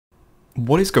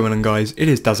What is going on, guys? It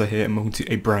is Dazza here and welcome to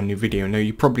a brand new video. Now,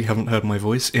 you probably haven't heard my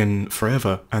voice in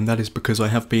forever, and that is because I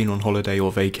have been on holiday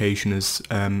or vacation, as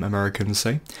Americans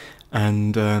say,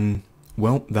 and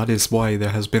well, that is why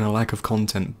there has been a lack of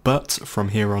content. But from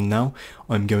here on now,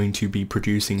 I'm going to be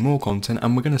producing more content,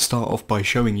 and we're going to start off by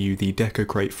showing you the Deco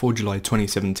crate for July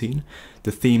 2017.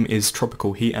 The theme is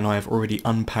tropical heat, and I have already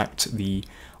unpacked the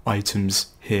items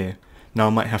here. Now,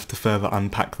 I might have to further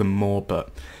unpack them more, but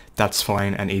that's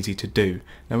fine and easy to do.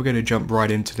 Now we're going to jump right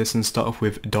into this and start off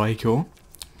with Deco.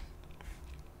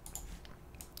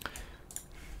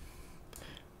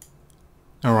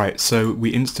 Alright, so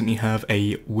we instantly have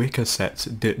a wicker set.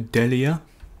 Delia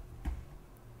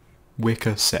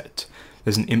wicker set.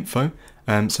 There's an info.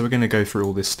 So we're going to go through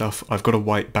all this stuff. I've got a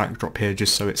white backdrop here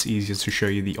just so it's easier to show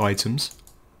you the items.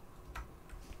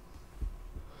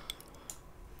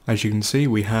 As you can see,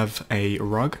 we have a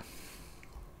rug.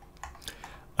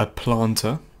 A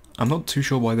planter. I'm not too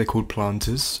sure why they're called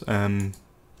planters.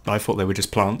 I thought they were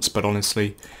just plants, but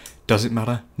honestly, does it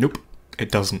matter? Nope, it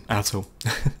doesn't at all.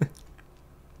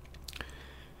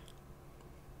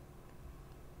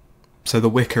 So the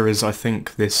wicker is, I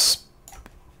think, this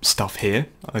stuff here,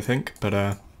 I think,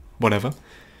 but whatever.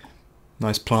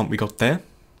 Nice plant we got there.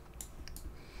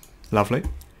 Lovely.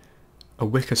 A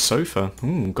wicker sofa.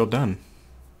 Ooh, goddamn.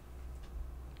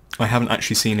 I haven't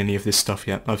actually seen any of this stuff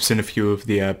yet. I've seen a few of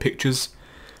the pictures,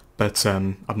 but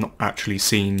I've not actually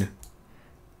seen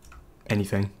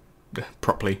anything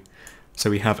properly. So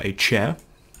we have a chair,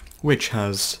 which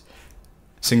has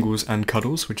singles and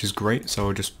cuddles, which is great. So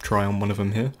I'll just try on one of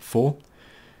them here. 4.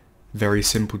 Very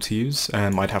simple to use.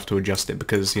 I'd have to adjust it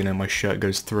because, you know, my shirt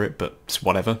goes through it, but it's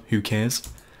whatever. Who cares?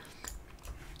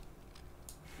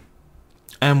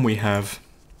 And we have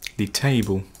the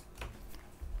table.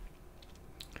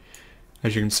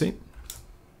 As you can see,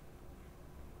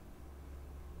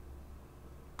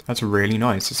 that's really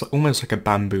nice. It's almost like a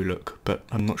bamboo look, but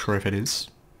I'm not sure if it is.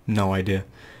 No idea.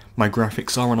 My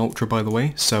graphics are on Ultra, by the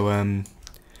way, so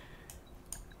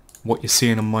what you're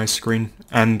seeing on my screen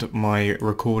and my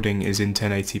recording is in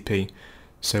 1080p.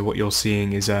 So what you're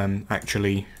seeing is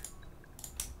actually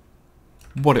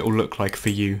what it will look like for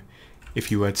you if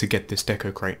you were to get this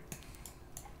Deco crate.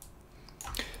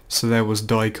 So there was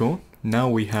Deco. Now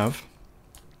we have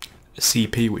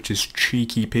CP, which is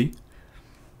Cheeky P.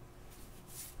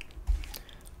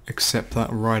 Accept that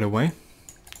right away.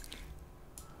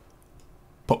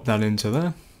 Pop that into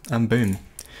there, and boom.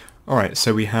 Alright,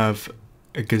 so we have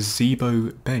a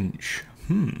gazebo bench.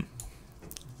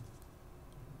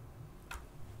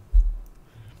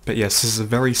 But yes, this is a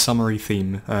very summery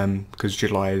theme, because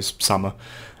July is summer.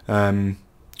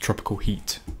 Tropical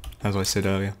heat, as I said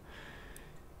earlier.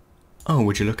 Oh,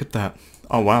 would you look at that?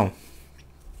 Oh, wow.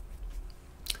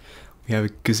 We have a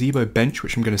gazebo bench,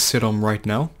 which I'm going to sit on right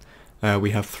now.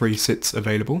 We have 3 sits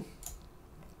available.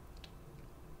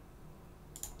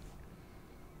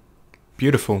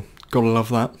 Beautiful. Gotta love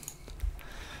that.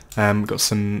 Got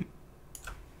some...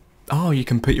 Oh, you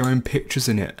can put your own pictures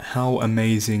in it. How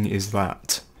amazing is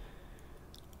that?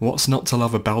 What's not to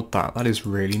love about that? That is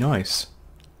really nice.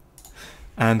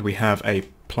 And we have a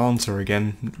planter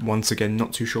again. Once again,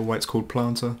 not too sure why it's called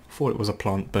planter. Thought it was a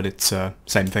plant, but it's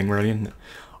same thing really, isn't it?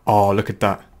 Oh, look at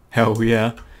that. Hell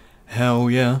yeah.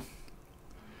 Hell yeah.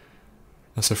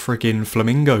 That's a freaking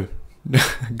flamingo.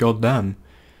 God damn.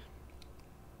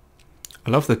 I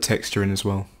love the texture in as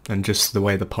well, and just the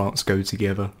way the parts go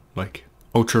together. Like,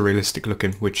 ultra realistic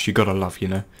looking, which you gotta love, you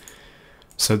know.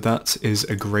 So that is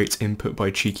a great input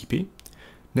by Cheeky P.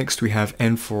 Next we have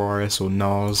N4RS or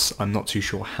NARS. I'm not too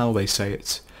sure how they say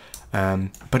it.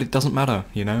 But it doesn't matter,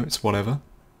 you know, it's whatever.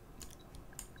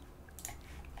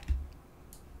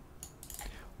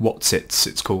 What's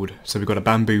it's called. So we've got a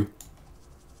bamboo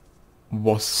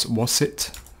what's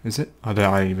it? Is it? I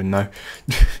don't even know.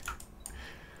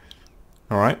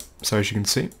 Alright, so as you can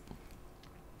see,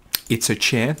 it's a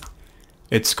chair.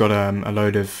 It's got a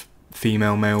load of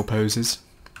female male poses.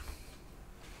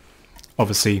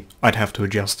 Obviously I'd have to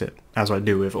adjust it, as I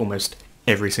do with almost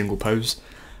every single pose.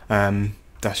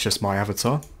 That's just my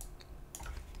avatar.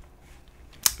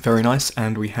 Very nice.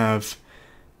 And we have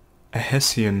a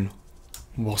Hessian.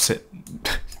 What's it?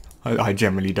 I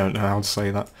generally don't know how to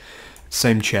say that.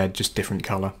 Same chair, just different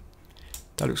colour.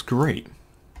 That looks great.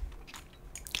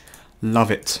 Love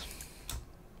it.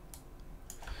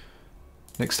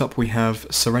 Next up we have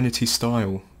Serenity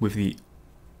Style with the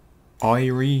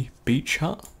Erie Beach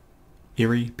Hut?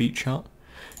 Erie Beach Hut?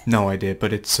 No idea,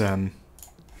 but it's a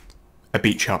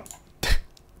beach hut.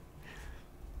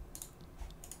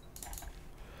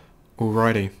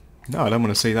 Alrighty. No, I don't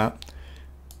want to see that.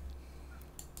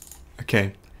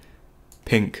 Okay.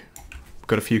 pink.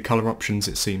 Got a few colour options,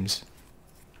 it seems.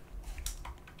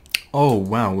 Oh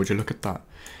wow, would you look at that?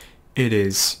 It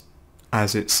is,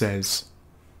 as it says,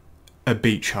 a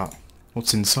beach hut.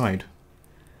 What's inside?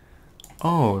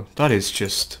 Oh, that is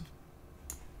just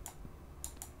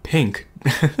pink.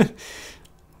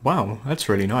 Wow, that's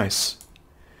really nice.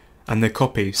 And they're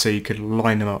copy, so you could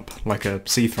line them up like a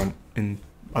seafront.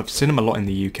 I've seen them a lot in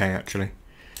the UK actually.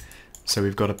 So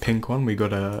we've got a pink one, we've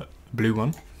got a blue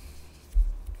one.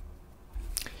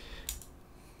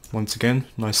 Once again,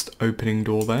 nice opening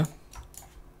door there.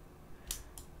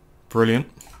 Brilliant.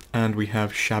 And we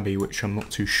have shabby, which I'm not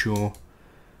too sure.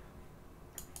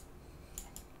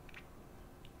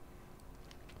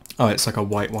 Oh, it's like a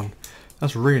white one.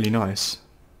 That's really nice.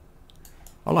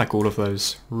 I like all of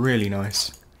those. Really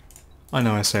nice. I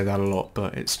know I say that a lot,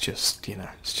 but it's just, you know,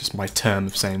 it's just my term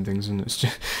of saying things, and it's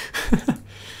just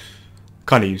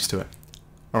kind of used to it.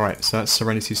 Alright, so that's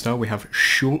Serenity style. We have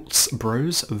Schultz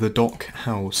Bros, The Dock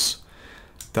House.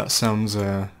 That sounds,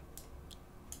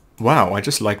 wow, I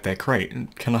just like their crate.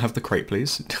 Can I have the crate,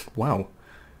 please? Wow.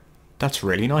 That's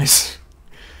really nice.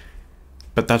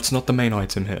 But that's not the main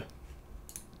item here.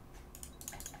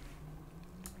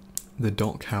 The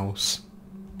Dock House.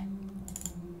 I'm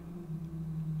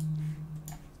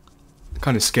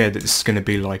kind of scared that this is going to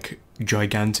be, like,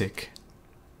 gigantic.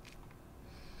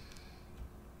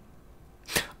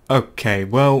 Okay,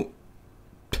 well,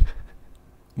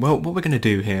 what we're going to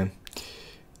do here,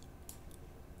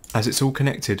 as it's all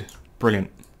connected,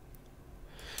 brilliant.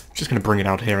 Just going to bring it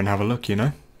out here and have a look, you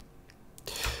know.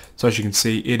 So as you can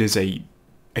see, it is a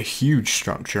huge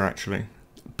structure actually,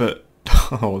 but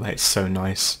oh, that's so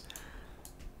nice.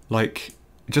 Like,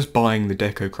 just buying the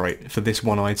Deco crate for this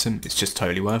one item, it's just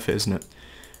totally worth it, isn't it?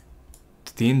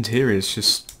 The interior is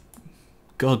just,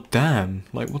 god damn,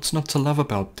 like what's not to love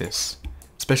about this?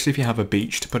 Especially if you have a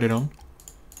beach to put it on.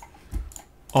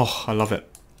 Oh, I love it.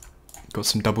 Got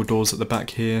some double doors at the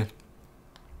back here.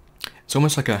 It's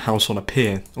almost like a house on a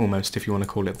pier, almost, if you want to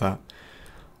call it that.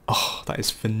 Oh, that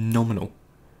is phenomenal.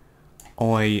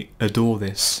 I adore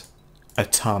this a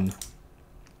ton.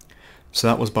 So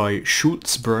that was by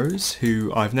Schultz Bros,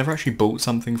 who I've never actually bought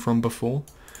something from before.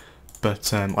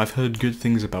 But I've heard good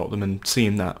things about them, and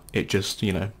seeing that, it just,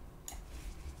 you know,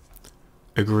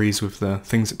 agrees with the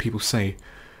things that people say.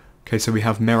 Okay, so we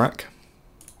have Merak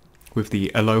with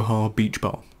the Aloha Beach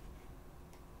Bar.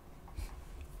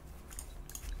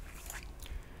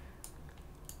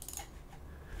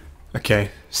 Okay,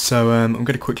 so I'm going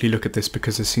to quickly look at this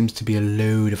because there seems to be a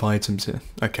load of items here.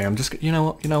 Okay, I'm just, you know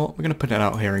what, we're going to put it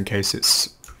out here in case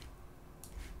it's,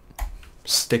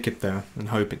 stick it there and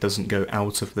hope it doesn't go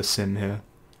out of the sim here.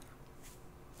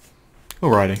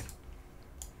 Alrighty.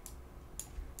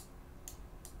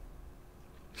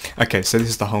 Okay, so this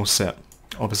is the whole set.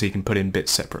 Obviously you can put in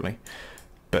bits separately,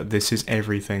 but this is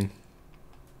everything.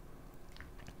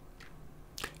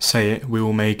 Say it, we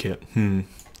will make it.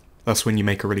 That's when you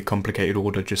make a really complicated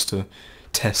order just to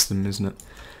test them, isn't it?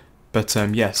 But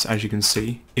yes, as you can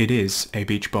see, it is a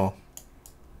beach bar.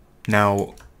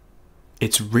 Now,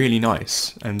 it's really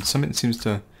nice, and something seems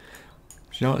to,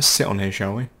 you know, let's sit on here,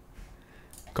 shall we?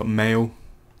 Got mail,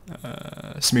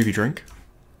 smoothie drink.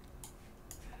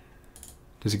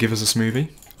 Does it give us a smoothie?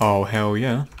 Oh, hell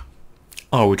yeah.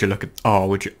 Oh, would you look at... Oh,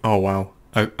 would you... Oh, wow.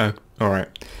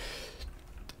 Alright.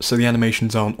 So the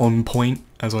animations aren't on point,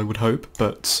 as I would hope,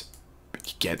 but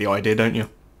you get the idea, don't you?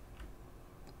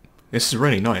 This is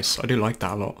really nice. I do like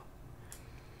that a lot.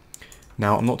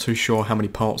 Now, I'm not too sure how many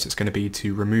parts it's going to be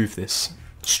to remove this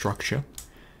structure.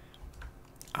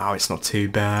 Oh, it's not too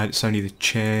bad. It's only the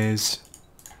chairs.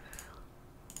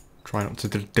 Try not to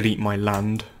delete my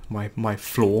land, my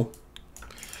floor.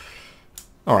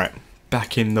 Alright,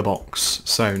 back in the box.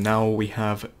 So now we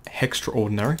have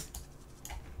Extraordinary.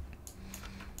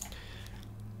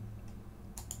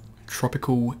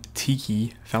 Tropical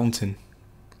Tiki Fountain.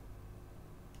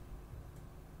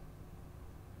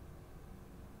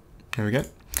 There we go.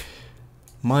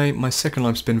 My Second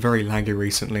Life's been very laggy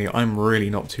recently. I'm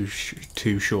really not too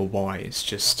sure why. It's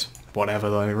just whatever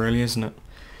though, really, isn't it?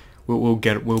 We'll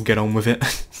get on with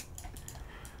it.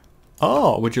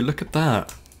 Oh, would you look at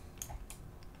that?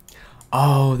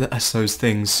 Oh, that's those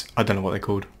things. I don't know what they're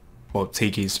called. Well,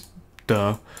 tikis,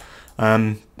 duh.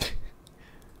 But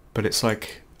it's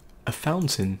like a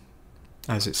fountain,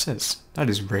 as it says. That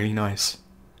is really nice.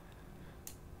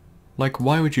 Like,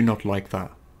 why would you not like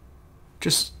that?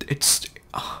 Just, it's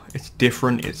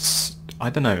different, I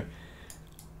don't know.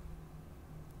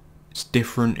 It's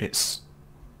different, it's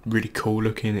really cool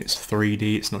looking, it's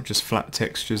 3D, it's not just flat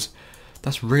textures.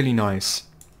 That's really nice.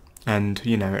 And,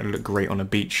 you know, it'll look great on a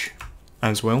beach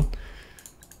as well.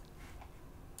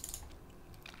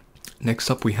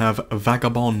 Next up we have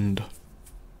Vagabond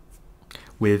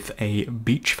with a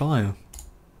beach fire.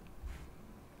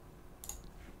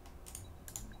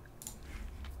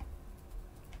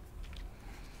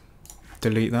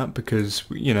 Delete that because,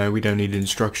 you know, we don't need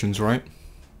instructions, right?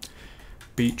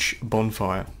 Beach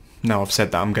bonfire. Now I've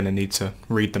said that, I'm going to need to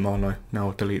read them, aren't I? Now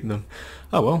I'll delete them.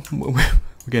 Oh well, we're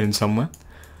getting somewhere.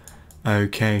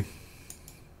 Okay.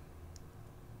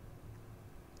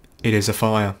 It is a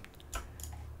fire.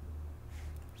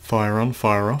 Fire on,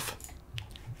 fire off.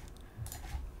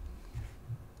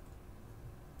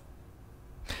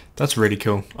 That's really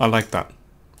cool. I like that.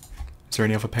 Is there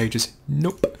any other pages?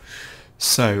 Nope.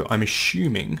 So, I'm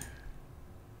assuming...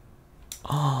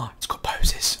 Ah, it's got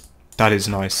poses. That is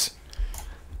nice.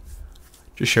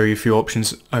 Just show you a few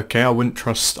options. Okay, I wouldn't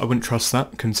trust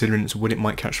that, considering it's wood, it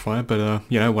might catch fire, but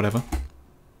you know, whatever.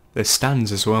 There's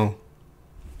stands as well.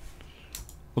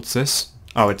 What's this?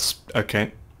 Oh, it's...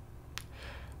 okay.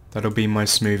 That'll be my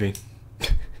smoothie.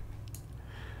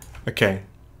 Okay.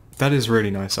 That is really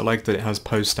nice. I like that it has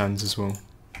pose stands as well.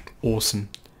 Awesome.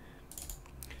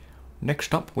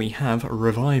 Next up we have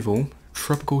Revival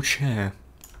Tropical Chair.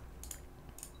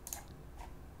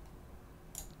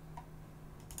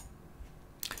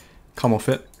 Come off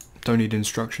it. Don't need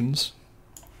instructions.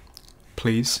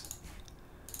 Please.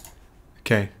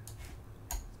 Okay.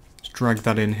 Let's drag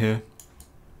that in here.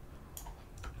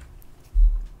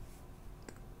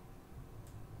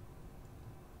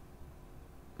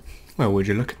 Well, would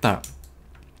you look at that?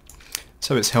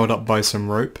 So it's held up by some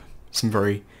rope. Some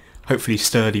very, hopefully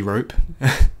sturdy rope.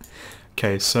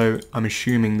 Okay, so I'm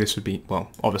assuming this would be, well,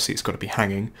 obviously it's got to be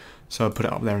hanging. So I'll put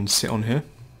it up there and sit on here.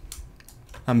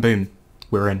 And boom,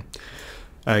 we're in.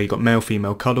 You got male,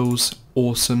 female cuddles.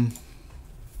 Awesome.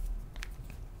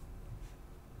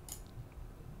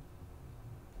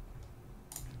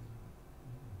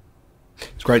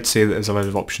 It's great to see that there's a load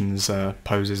of options,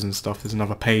 poses and stuff. There's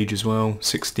another page as well,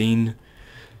 16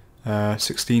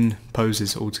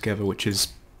 poses altogether, which is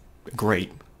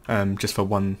great, just for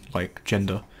one, like,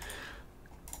 gender.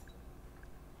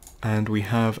 And we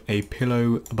have a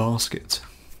pillow basket,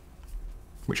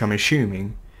 which I'm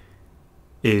assuming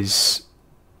is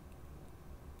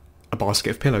a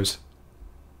basket of pillows.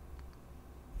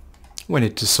 When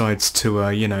it decides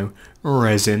to, you know,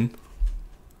 resin.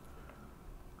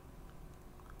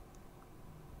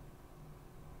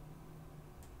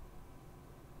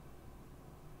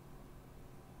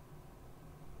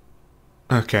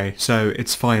 Okay, so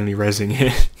it's finally rezzing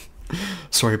here.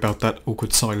 Sorry about that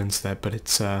awkward silence there, but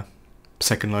it's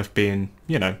Second Life being,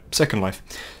 you know, Second Life.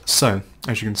 So,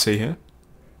 as you can see here,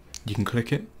 you can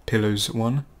click it, pillows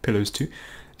 1, pillows 2.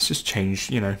 Let's just change,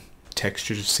 you know,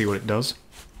 texture to see what it does.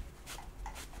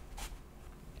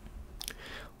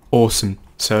 Awesome.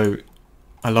 So,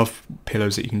 I love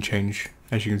pillows that you can change.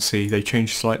 As you can see, they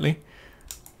change slightly.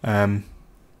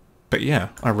 But yeah,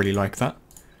 I really like that.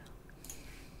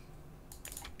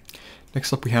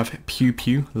 Next up we have Pew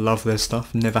Pew. Love their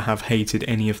stuff. Never have hated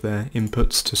any of their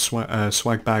inputs to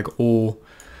Swag Bag or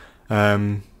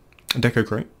Deco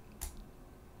Crate.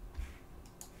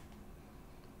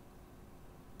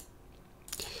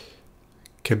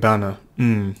 Cabana.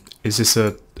 Is this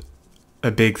a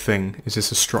big thing? Is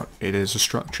this a It is a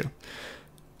structure.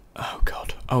 Oh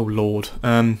god. Oh lord.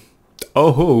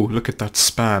 Oh, look at that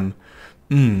spam.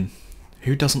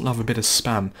 Who doesn't love a bit of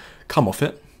spam? Come off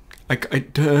it.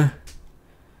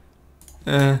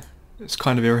 It's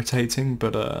kind of irritating,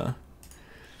 but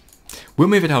we'll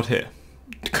move it out here.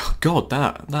 God,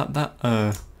 that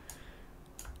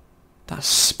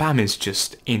spam is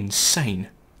just insane.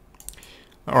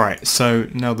 Alright, so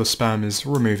now the spam is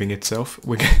removing itself.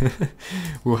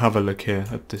 We'll have a look here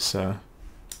at this.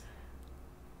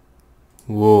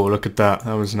 Whoa, look at that.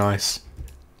 That was nice.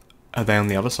 Are they on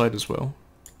the other side as well?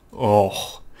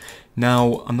 Oh.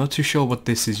 Now, I'm not too sure what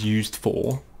this is used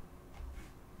for.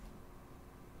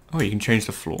 Oh, you can change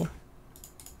the floor.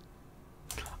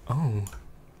 Oh.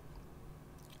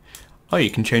 Oh, you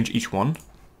can change each one.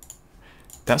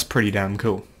 That's pretty damn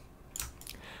cool.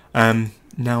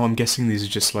 Now I'm guessing these are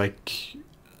just like...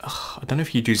 I don't know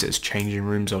if you'd use it as changing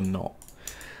rooms or not.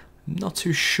 Not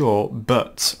too sure,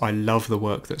 but I love the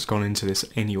work that's gone into this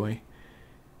anyway.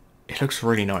 It looks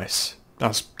really nice.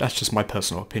 That's just my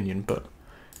personal opinion, but...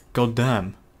 God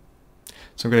damn.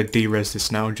 So I'm going to de-res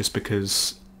this now just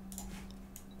because...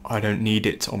 I don't need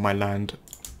it on my land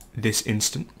this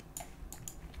instant.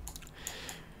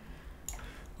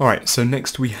 Alright, so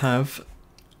next we have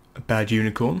a Bad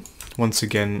Unicorn. Once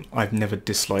again, I've never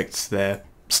disliked their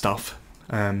stuff.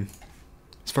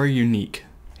 It's very unique,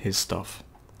 his stuff,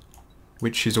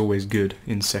 which is always good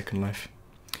in Second Life.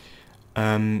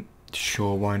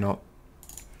 Sure, why not?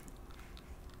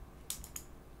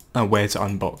 Oh, where to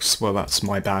unbox? Well, that's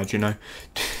my bad, you know.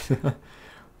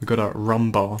 We've got a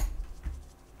rum bar.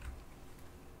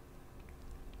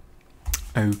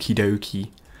 Okie dokie.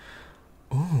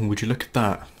 Oh, would you look at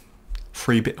that?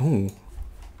 Free bit. Oh.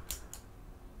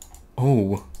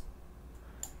 Oh.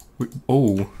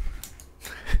 Oh.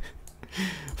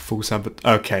 Full sabot.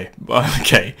 Okay.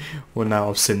 Okay. Well, now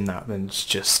I've seen that, then it's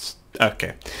just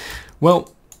okay.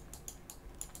 Well,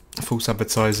 full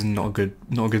sabotaging not a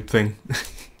good thing.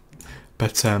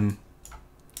 But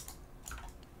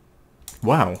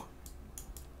wow.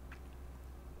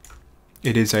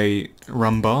 It is a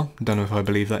rum bar. Don't know if I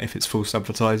believe that if it's full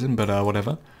advertising, but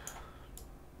whatever.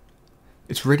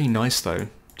 It's really nice though.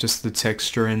 Just the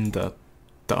texture and the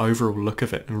overall look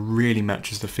of it really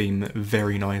matches the theme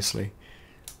very nicely.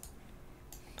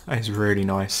 That is really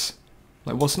nice.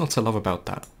 Like, what's not to love about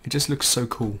that? It just looks so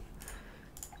cool.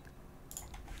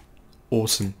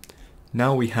 Awesome.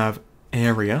 Now we have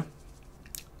Area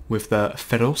with the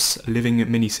Feroz Living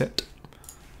mini set.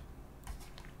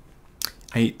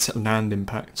 8 land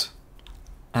impact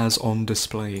as on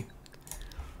display.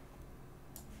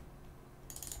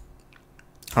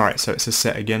 Alright, so it's a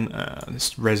set again.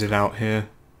 Let's res it out here.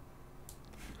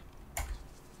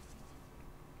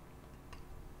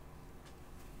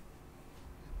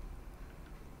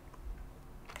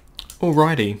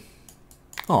 Alrighty.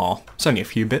 Aw, it's only a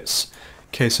few bits.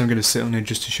 Okay, so I'm going to sit on it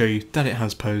just to show you that it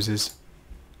has poses.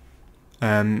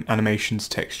 Animations,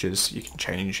 textures, you can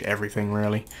change everything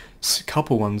really. It's a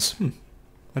couple ones,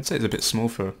 I'd say it's a bit small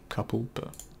for a couple,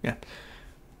 but yeah.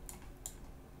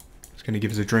 It's going to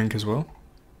give us a drink as well.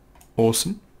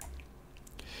 Awesome.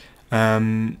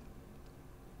 Yep,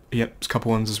 it's a couple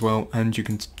ones as well, and you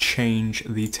can change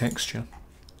the texture.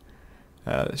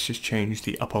 Let's just change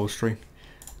the upholstery.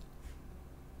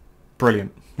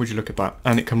 Brilliant. Would you look at that?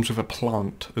 And it comes with a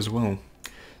plant as well.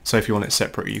 So if you want it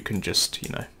separate, you can just, you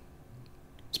know,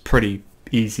 it's pretty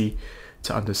easy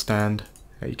to understand.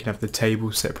 You can have the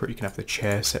table separate, you can have the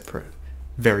chair separate.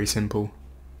 Very simple.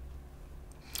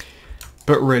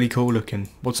 But really cool looking.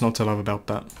 What's not to love about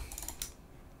that?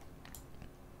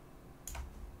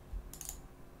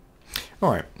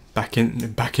 Alright, back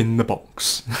in the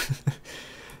box.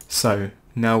 So,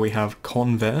 now we have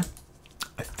Convair.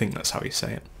 I think that's how you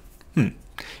say it.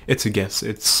 It's a guess.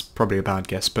 It's probably a bad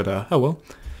guess, but oh well.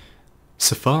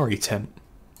 Safari tent.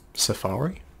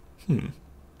 Safari?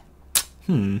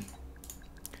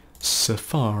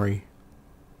 Safari.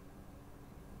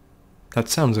 That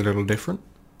sounds a little different.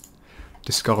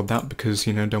 Discard that because,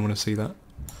 you know, don't want to see that.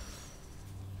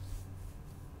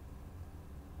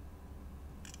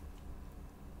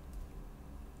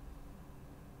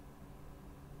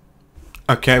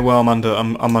 Okay, well I'm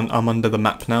under the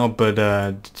map now, but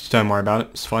don't worry about it.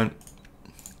 It's fine.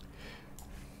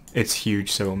 It's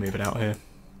huge, so we'll move it out here.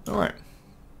 All right.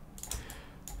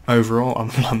 Overall,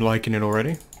 I'm liking it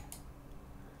already.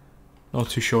 Not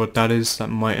too sure what that is. That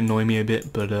might annoy me a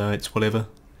bit, but it's whatever.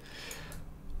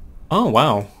 Oh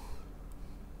wow.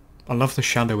 I love the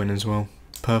shadowing as well.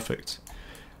 Perfect.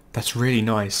 That's really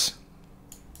nice.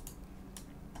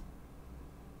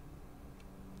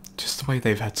 Just the way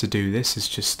they've had to do this is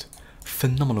just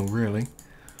phenomenal, really.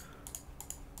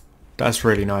 That's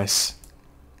really nice.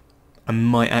 I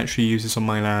might actually use this on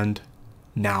my land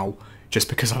now, just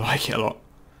because I like it a lot.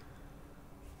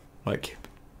 Like,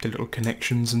 the little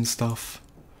connections and stuff.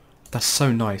 That's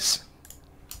so nice.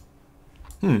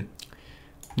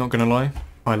 Not gonna lie,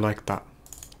 I like that.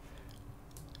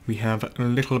 We have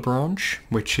Little Branch,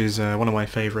 which is one of my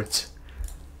favourite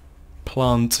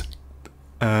plant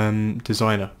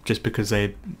designer, just because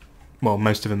they, well,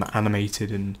 most of them are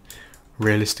animated and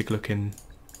realistic looking.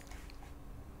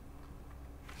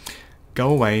 Go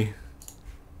away.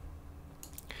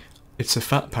 It's a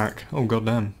fat pack. Oh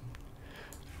goddamn.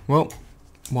 Well,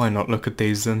 why not look at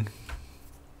these then?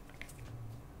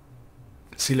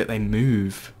 See, look, they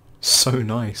move. So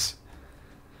nice.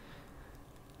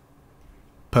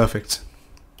 Perfect.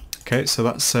 Okay, so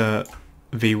that's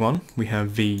V1. We have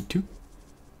V2,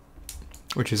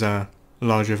 which is a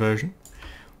larger version.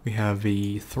 We have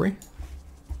V3.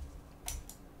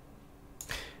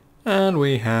 And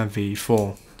we have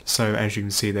V4. So as you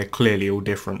can see, they're clearly all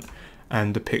different.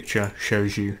 And the picture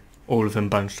shows you all of them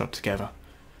bunched up together.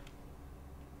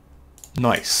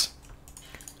 Nice.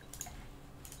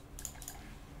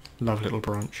 Love Little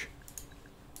Branch.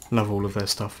 Love all of their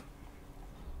stuff.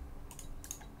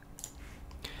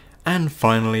 And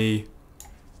finally,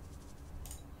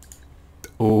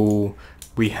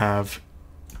 we have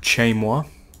Chamois,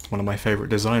 one of my favourite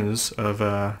designers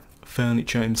of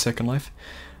furniture in Second Life.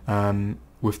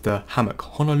 with the hammock.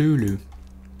 Honolulu.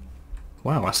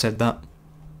 Wow, I said that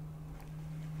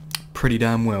pretty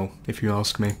damn well, if you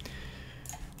ask me.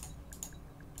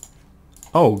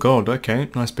 Oh god, okay,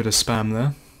 nice bit of spam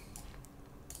there.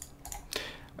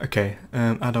 Okay,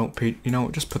 adult Pete, you know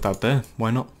what, just put that there,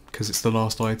 why not? Because it's the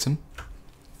last item.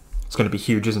 It's going to be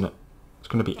huge, isn't it? It's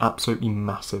going to be absolutely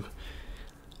massive.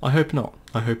 I hope not,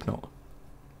 I hope not.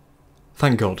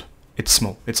 Thank god, it's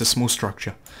small, it's a small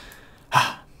structure.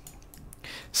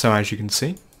 So as you can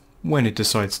see, when it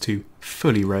decides to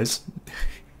fully res,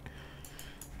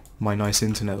 my nice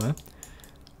internet there.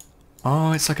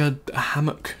 Oh, it's like a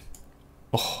hammock.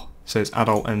 Oh, so it's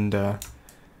adult and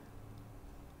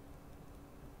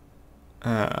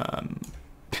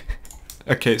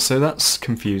okay, so that's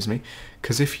confused me,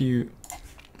 because if you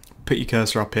put your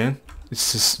cursor up here,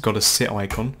 it's just got a sit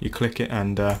icon, you click it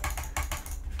and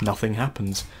nothing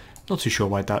happens. Not too sure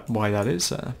why that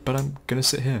is, but I'm gonna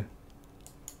sit here.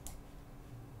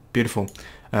 Beautiful.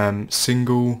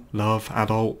 Single, love,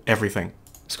 adult, everything.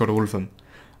 It's got all of them.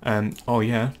 Oh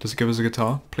yeah, does it give us a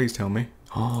guitar? Please tell me.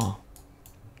 Oh,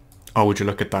 would you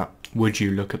look at that? Would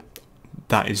you look at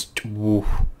that? Is woo,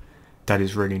 that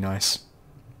is really nice.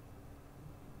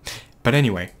 But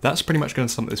anyway, that's pretty much going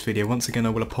to sum up this video. Once again, I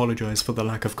will apologise for the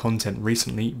lack of content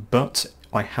recently, but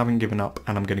I haven't given up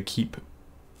and I'm going to keep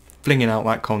flinging out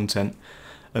that content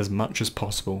as much as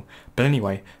possible. But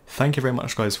anyway, thank you very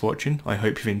much guys for watching. I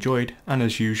hope you've enjoyed, and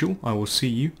as usual, I will see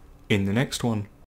you in the next one.